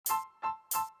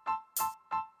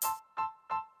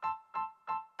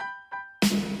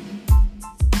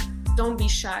don't be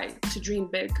shy to dream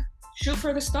big. Shoot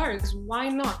for the stars. Why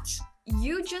not?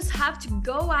 You just have to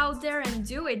go out there and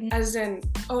do it. As in,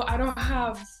 oh, I don't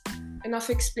have enough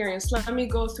experience. Let me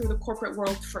go through the corporate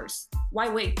world first. Why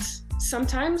wait?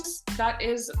 Sometimes that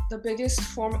is the biggest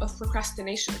form of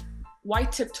procrastination. Why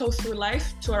tiptoe through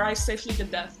life to arrive safely to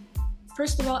death?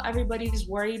 First of all, everybody's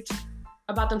worried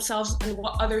about themselves and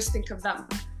what others think of them.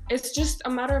 It's just a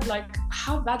matter of like,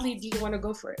 how badly do you want to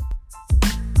go for it?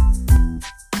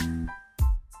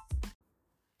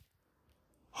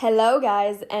 Hello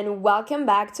guys, and welcome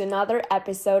back to another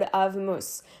episode of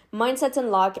Moose, Mindset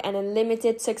Unlock and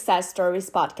Unlimited Success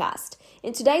Stories podcast.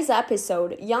 In today's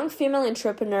episode, young female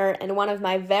entrepreneur and one of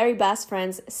my very best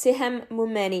friends, Sihem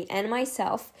Moumeni, and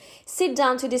myself sit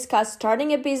down to discuss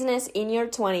starting a business in your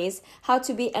 20s, how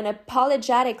to be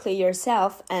unapologetically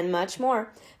yourself, and much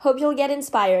more. Hope you'll get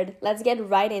inspired. Let's get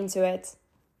right into it.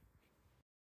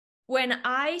 When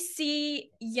I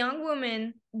see young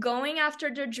women going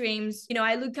after their dreams,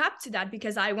 I look up to that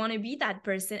because I want to be that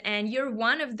person. And you're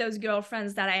one of those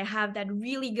girlfriends that I have that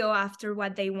really go after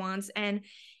what they want. And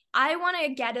I want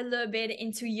to get a little bit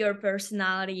into your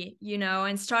personality,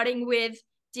 and starting with,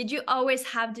 did you always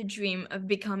have the dream of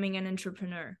becoming an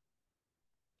entrepreneur?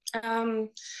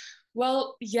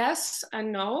 Well, yes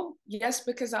and no. Yes,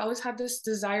 because I always had this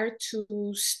desire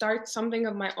to start something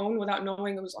of my own without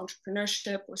knowing it was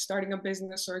entrepreneurship or starting a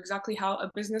business or exactly how a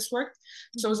business worked.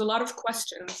 So it was a lot of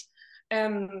questions.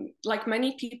 Like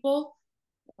many people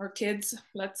or kids,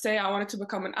 let's say I wanted to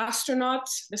become an astronaut.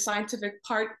 The scientific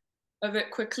part of it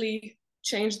quickly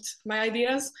changed my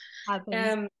ideas.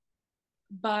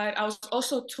 But I was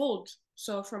also told,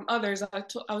 so from others, I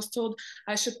was told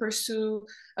I should pursue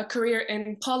a career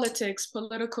in politics,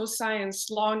 political science,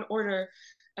 law and order,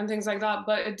 and things like that.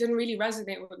 But it didn't really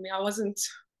resonate with me. I wasn't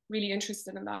really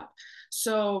interested in that.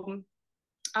 So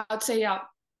I'd say, it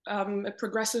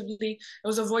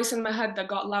was a voice in my head that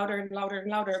got louder and louder and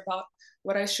louder about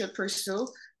what I should pursue.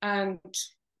 And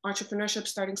entrepreneurship,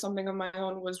 starting something of my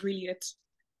own, was really it.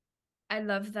 I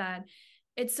love that.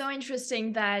 It's so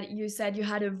interesting that you said you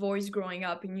had a voice growing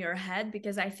up in your head,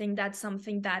 because I think that's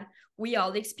something that we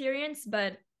all experience,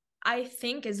 but I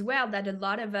think as well that a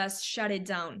lot of us shut it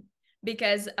down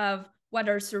because of what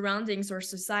our surroundings or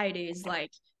society is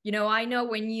like. I know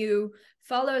when you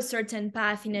follow a certain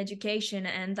path in education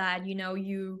and that,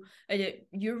 you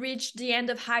reach the end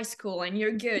of high school and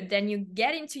you're good, then you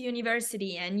get into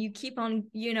university and you keep on,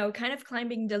 kind of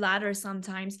climbing the ladder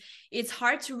sometimes. It's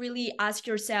hard to really ask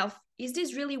yourself, is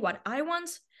this really what I want?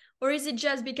 Or is it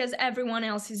just because everyone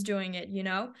else is doing it,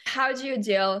 How do you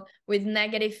deal with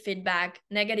negative feedback,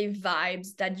 negative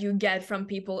vibes that you get from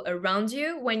people around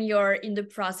you when you're in the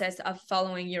process of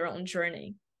following your own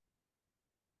journey?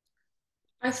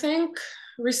 I think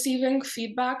receiving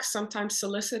feedback, sometimes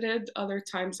solicited, other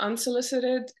times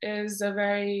unsolicited, is a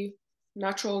very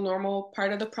natural, normal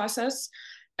part of the process.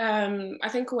 I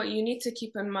think what you need to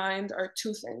keep in mind are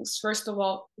two things. First of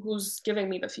all, who's giving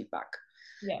me the feedback?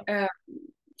 Yeah.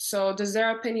 So does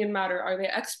their opinion matter? Are they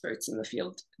experts in the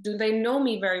field? Do they know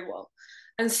me very well?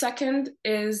 And second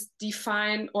is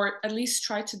define, or at least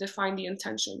try to define, the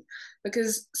intention.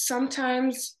 Because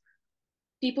sometimes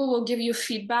people will give you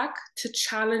feedback to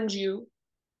challenge you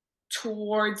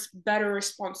towards better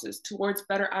responses, towards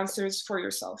better answers for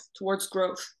yourself, towards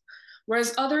growth.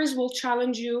 Whereas others will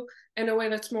challenge you in a way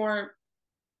that's more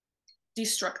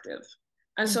destructive.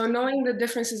 And so knowing the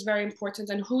difference is very important,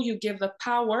 and who you give the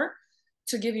power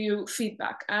to give you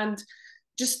feedback. And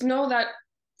just know that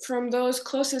from those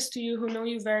closest to you who know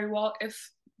you very well, if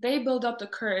they build up the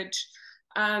courage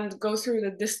and go through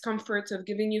the discomfort of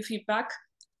giving you feedback,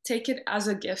 take it as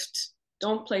a gift.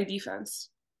 Don't play defense.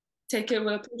 Take it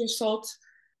with a pinch of salt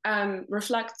and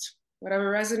reflect.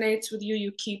 Whatever resonates with you,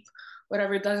 you keep.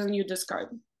 Whatever doesn't, you discard.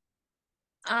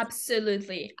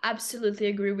 Absolutely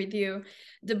agree with you.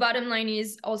 The bottom line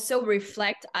is also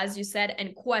reflect, as you said,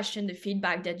 and question the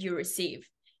feedback that you receive.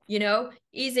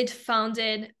 Is it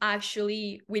founded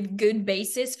actually with good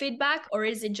basis feedback, or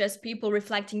is it just people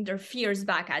reflecting their fears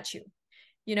back at you?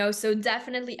 So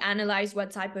definitely analyze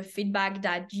what type of feedback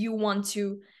that you want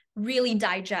to really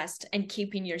digest and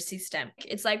keep in your system.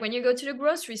 It's like when you go to the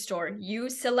grocery store, you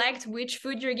select which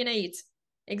food you're gonna eat.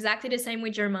 Exactly the same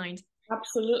with your mind.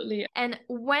 Absolutely. And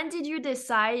when did you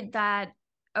decide that,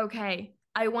 okay,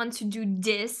 I want to do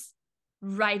this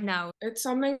right now? It's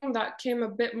something that came a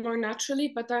bit more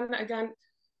naturally, but then again,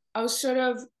 I was sort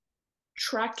of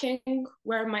tracking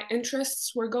where my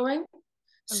interests were going. Okay.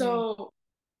 So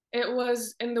It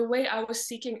was in the way I was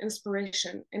seeking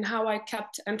inspiration, in how I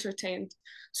kept entertained.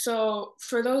 So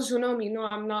for those who know me, know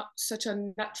I'm not such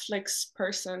a Netflix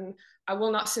person. I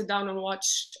will not sit down and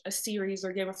watch a series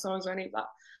or Game of Thrones or any of that.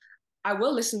 I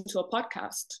will listen to a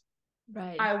podcast.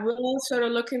 Right. I will sort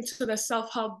of look into the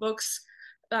self-help books,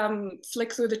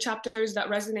 flick through the chapters that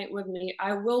resonate with me.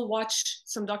 I will watch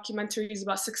some documentaries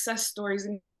about success stories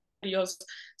and videos.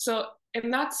 So in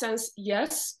that sense,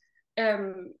 yes,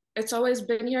 it's always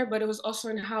been here, but it was also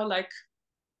in how like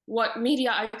what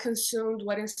media I consumed,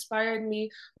 what inspired me,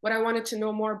 what I wanted to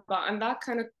know more about. And that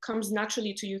kind of comes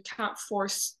naturally to you. You can't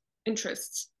force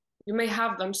interests. You may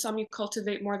have them, some you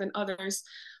cultivate more than others,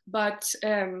 but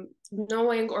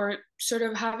knowing or sort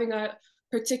of having a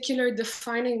particular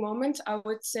defining moment, I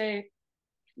would say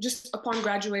just upon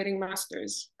graduating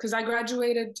masters, because I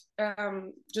graduated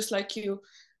just like you,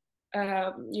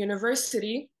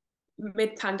 university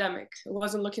mid-pandemic. It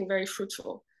wasn't looking very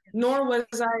fruitful, nor was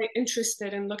I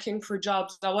interested in looking for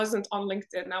jobs. I wasn't on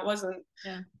LinkedIn. I wasn't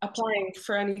applying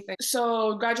for anything.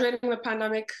 So graduating the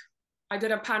pandemic, I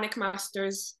did a panic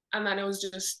master's, and then it was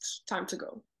just time to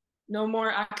go. No more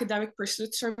academic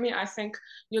pursuits for me. I think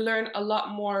you learn a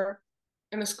lot more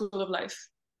in the school of life.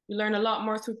 You learn a lot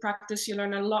more through practice. You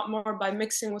learn a lot more by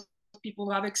mixing with people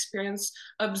who have experience,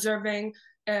 observing,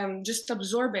 just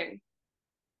absorbing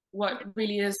what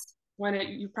really is when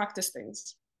you practice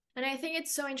things. And I think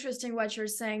it's so interesting what you're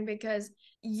saying, because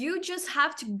you just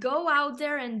have to go out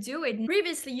there and do it.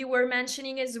 Previously, you were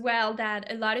mentioning as well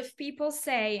that a lot of people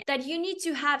say that you need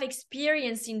to have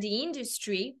experience in the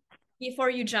industry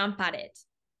before you jump at it.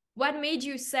 What made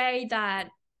you say that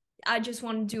I just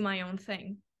want to do my own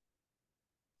thing?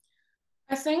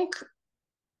 I think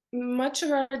much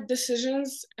of our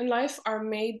decisions in life are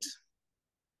made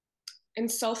in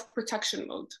self-protection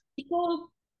mode. People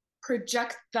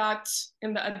project that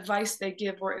in the advice they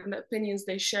give or in the opinions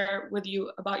they share with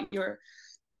you about your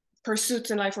pursuits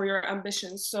in life or your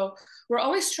ambitions. So we're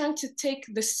always trying to take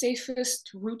the safest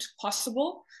route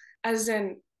possible, as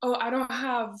in, oh, I don't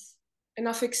have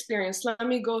enough experience. Let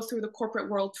me go through the corporate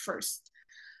world first.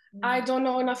 I don't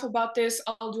know enough about this.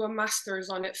 I'll do a master's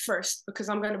on it first because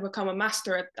I'm going to become a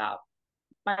master at that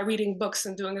by reading books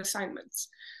and doing assignments.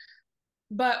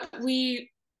 But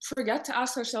we forget to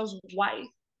ask ourselves why.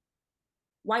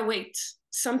 Why wait?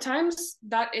 Sometimes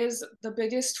that is the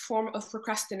biggest form of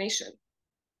procrastination.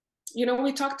 You know,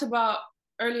 we talked about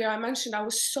earlier, I mentioned I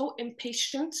was so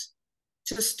impatient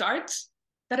to start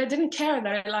that I didn't care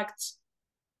that I lacked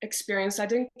experience. I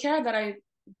didn't care that I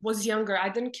was younger. I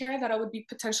didn't care that I would be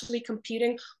potentially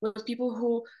competing with people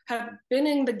who have been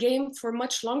in the game for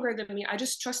much longer than me. I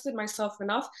just trusted myself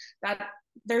enough that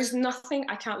there's nothing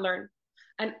I can't learn.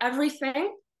 And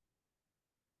everything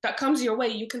that comes your way,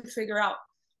 you can figure out.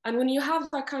 And when you have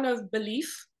that kind of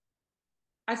belief,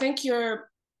 I think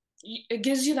it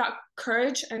gives you that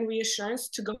courage and reassurance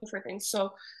to go for things.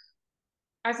 So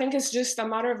I think it's just a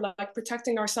matter of like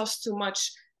protecting ourselves too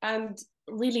much, and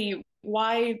really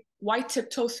why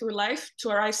tiptoe through life to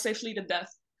arrive safely to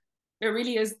death. It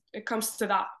really is, it comes to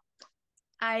that.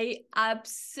 I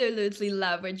absolutely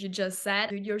love what you just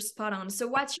said. You're spot on. So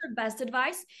what's your best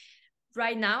advice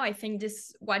right now? I think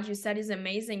what you said is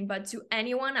amazing, but to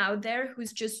anyone out there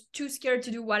who's just too scared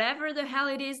to do whatever the hell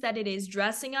it is that it is,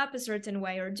 dressing up a certain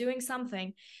way or doing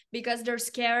something because they're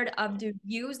scared of the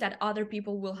views that other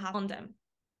people will have on them.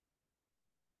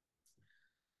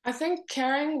 I think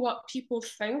caring what people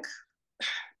think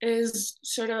is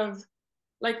sort of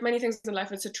like many things in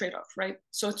life, it's a trade-off, right?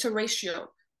 So it's a ratio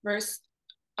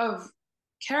of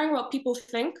caring what people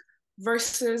think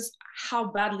versus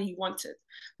how badly you want it.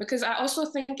 Because I also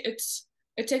think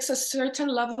it takes a certain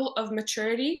level of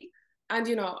maturity, and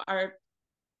you know, our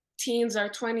teens, our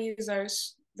 20s are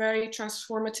very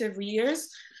transformative years.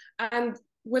 And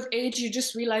with age, you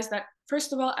just realize that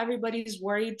first of all, everybody's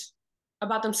worried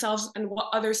about themselves and what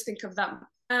others think of them.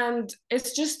 And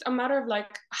it's just a matter of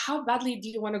like, how badly do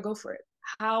you want to go for it?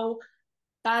 How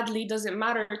badly does it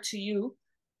matter to you,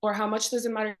 or how much does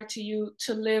it matter to you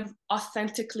to live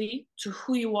authentically to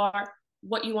who you are,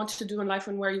 what you want to do in life,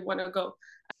 and where you want to go?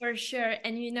 For sure.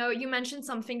 And you know, you mentioned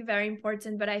something very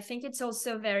important, but I think it's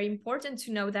also very important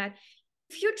to know that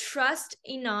if you trust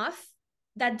enough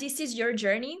that this is your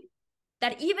journey,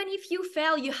 that even if you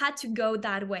fail, you had to go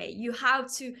that way. You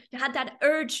had that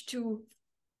urge to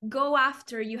go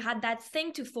after, you had that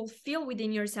thing to fulfill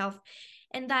within yourself.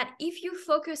 And that if you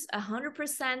focus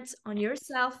 100% on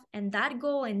yourself and that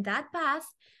goal and that path,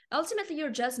 ultimately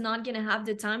you're just not going to have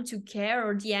the time to care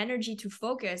or the energy to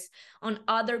focus on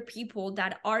other people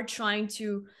that are trying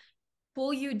to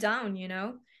pull you down, you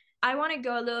know? I want to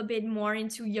go a little bit more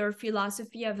into your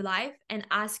philosophy of life and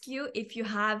ask you if you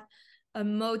have a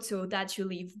motto that you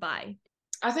live by.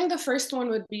 I think the first one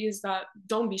would be is that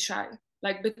don't be shy.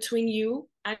 Like between you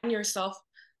and yourself,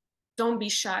 don't be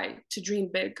shy to dream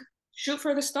big. Shoot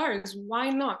for the stars. Why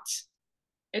not?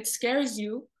 It scares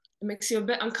you. It makes you a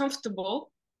bit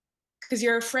uncomfortable because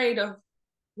you're afraid of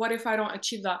what if I don't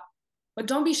achieve that? But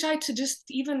don't be shy to just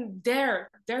even dare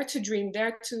to dream,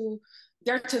 dare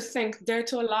to think, dare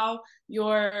to allow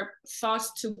your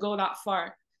thoughts to go that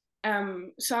far.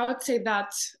 So I would say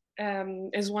that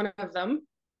is one of them.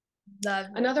 Love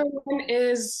it. Another one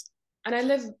is, and I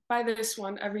live by this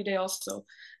one every day also,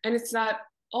 and it's that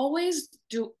always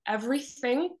do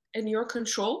everything in your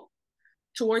control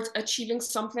towards achieving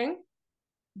something,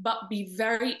 but be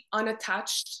very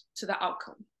unattached to the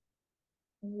outcome.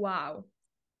 Wow.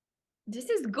 This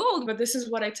is gold. But this is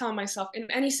what I tell myself in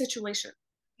any situation.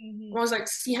 Mm-hmm. I was like,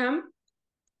 Sihem,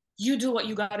 you do what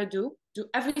you gotta do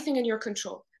everything in your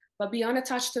control, but be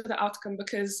unattached to the outcome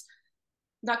because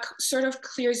that sort of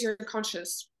clears your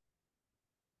conscience.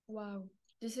 Wow.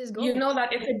 This is gold. You know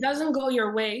that if it doesn't go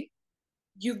your way,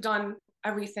 you've done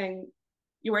everything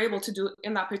you were able to do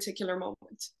in that particular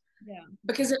moment. Yeah.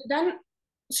 Because then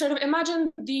sort of imagine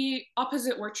the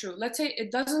opposite were true. Let's say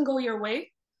it doesn't go your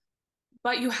way,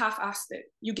 but you half-assed it.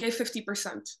 You gave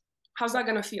 50%. How's that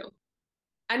going to feel?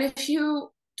 And if you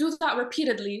do that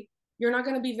repeatedly, you're not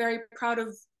going to be very proud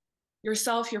of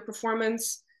yourself, your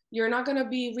performance. You're not going to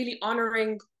be really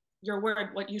honoring your word,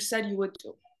 what you said you would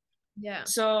do. Yeah.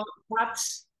 So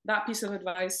that's that piece of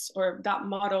advice or that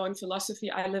motto and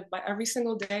philosophy I live by every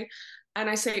single day. And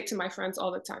I say it to my friends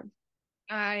all the time.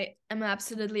 I am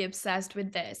absolutely obsessed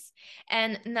with this.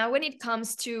 And now when it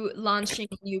comes to launching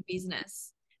a new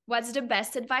business, what's the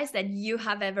best advice that you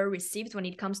have ever received when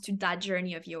it comes to that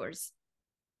journey of yours?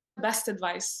 Best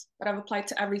advice that I've applied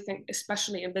to everything,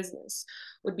 especially in business,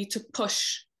 would be to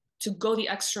push, to go the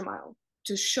extra mile,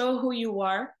 to show who you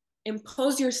are,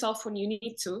 impose yourself when you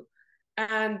need to,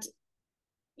 and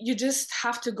you just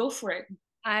have to go for it.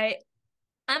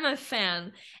 I'm a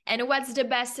fan. And what's the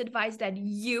best advice that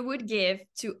you would give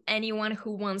to anyone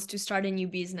who wants to start a new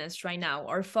business right now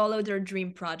or follow their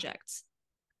dream projects?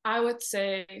 I would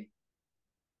say,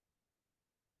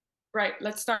 right,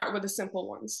 let's start with the simple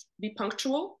ones. Be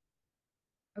punctual.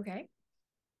 Okay.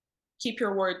 Keep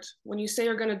your word. When you say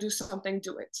you're going to do something,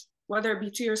 do it, whether it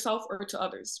be to yourself or to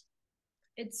others.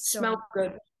 It's Smell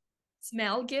good.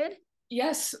 Smell good?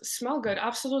 Yes, smell good,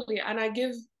 absolutely. And I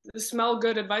give the smell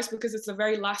good advice because it's the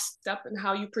very last step in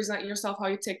how you present yourself, how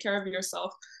you take care of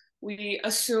yourself. We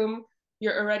assume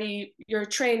you're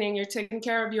training, you're taking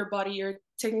care of your body, you're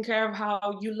taking care of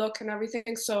how you look and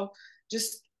everything. So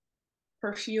just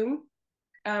perfume,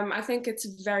 I think it's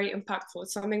very impactful.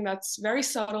 It's something that's very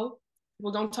subtle.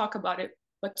 People don't talk about it,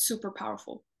 but super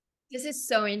powerful. This is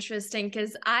so interesting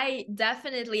because I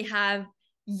definitely have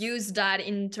used that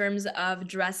in terms of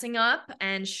dressing up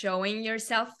and showing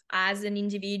yourself as an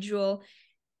individual,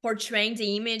 portraying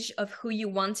the image of who you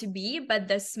want to be. But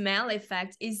the smell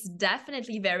effect is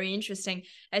definitely very interesting,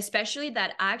 especially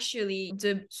that actually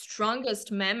the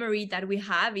strongest memory that we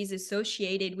have is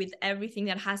associated with everything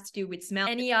that has to do with smell.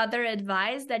 Any other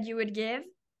advice that you would give?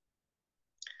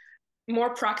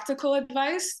 More practical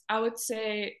advice, I would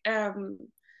say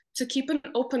to keep an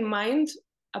open mind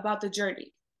about the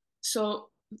journey. So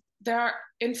there are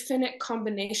infinite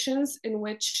combinations in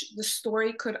which the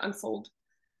story could unfold.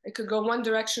 It could go one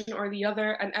direction or the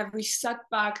other, and every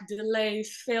setback, delay,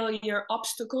 failure,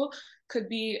 obstacle could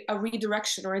be a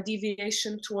redirection or a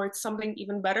deviation towards something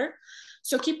even better.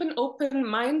 So keep an open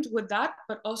mind with that,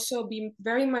 but also be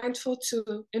very mindful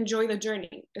to enjoy the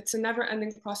journey. It's a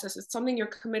never-ending process. It's something you're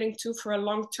committing to for a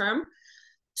long term.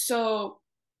 So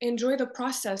enjoy the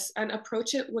process and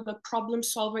approach it with a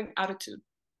problem-solving attitude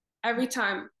every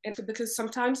time. Because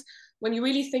sometimes when you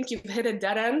really think you've hit a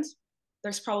dead end,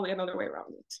 there's probably another way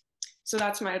around it. So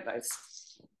that's my advice.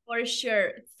 For sure.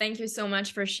 Thank you so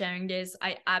much for sharing this.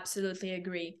 I absolutely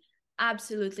agree.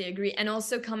 Absolutely agree. And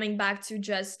also coming back to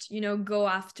just, go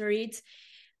after it.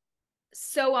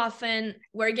 So often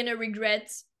we're going to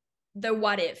regret the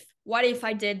what if. What if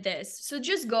I did this? So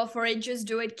just go for it. Just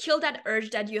do it. Kill that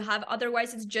urge that you have.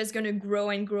 Otherwise, it's just going to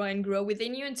grow and grow and grow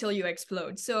within you until you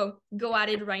explode. So go at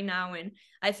it right now. And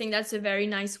I think that's a very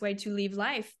nice way to live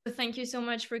life. So thank you so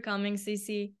much for coming,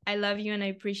 Cici. I love you and I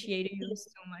appreciate you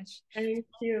so much. Thank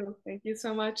you. Thank you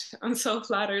so much. I'm so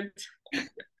flattered.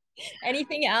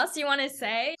 Anything else you want to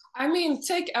say? I mean,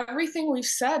 take everything we've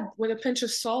said with a pinch of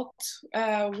salt.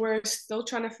 We're still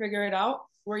trying to figure it out.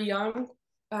 We're young.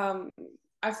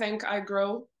 I think I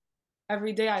grow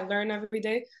every day. I learn every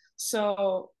day.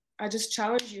 So I just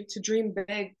challenge you to dream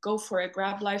big, go for it,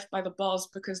 grab life by the balls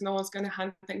because no one's going to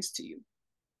hand things to you.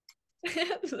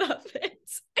 Love it.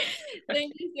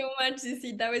 Thank you so much,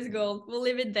 Sissi. That was gold. We'll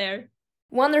leave it there.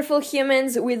 Wonderful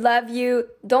humans, we love you.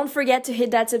 Don't forget to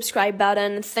hit that subscribe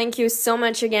button. Thank you so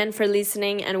much again for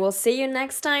listening, and we'll see you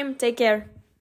next time. Take care.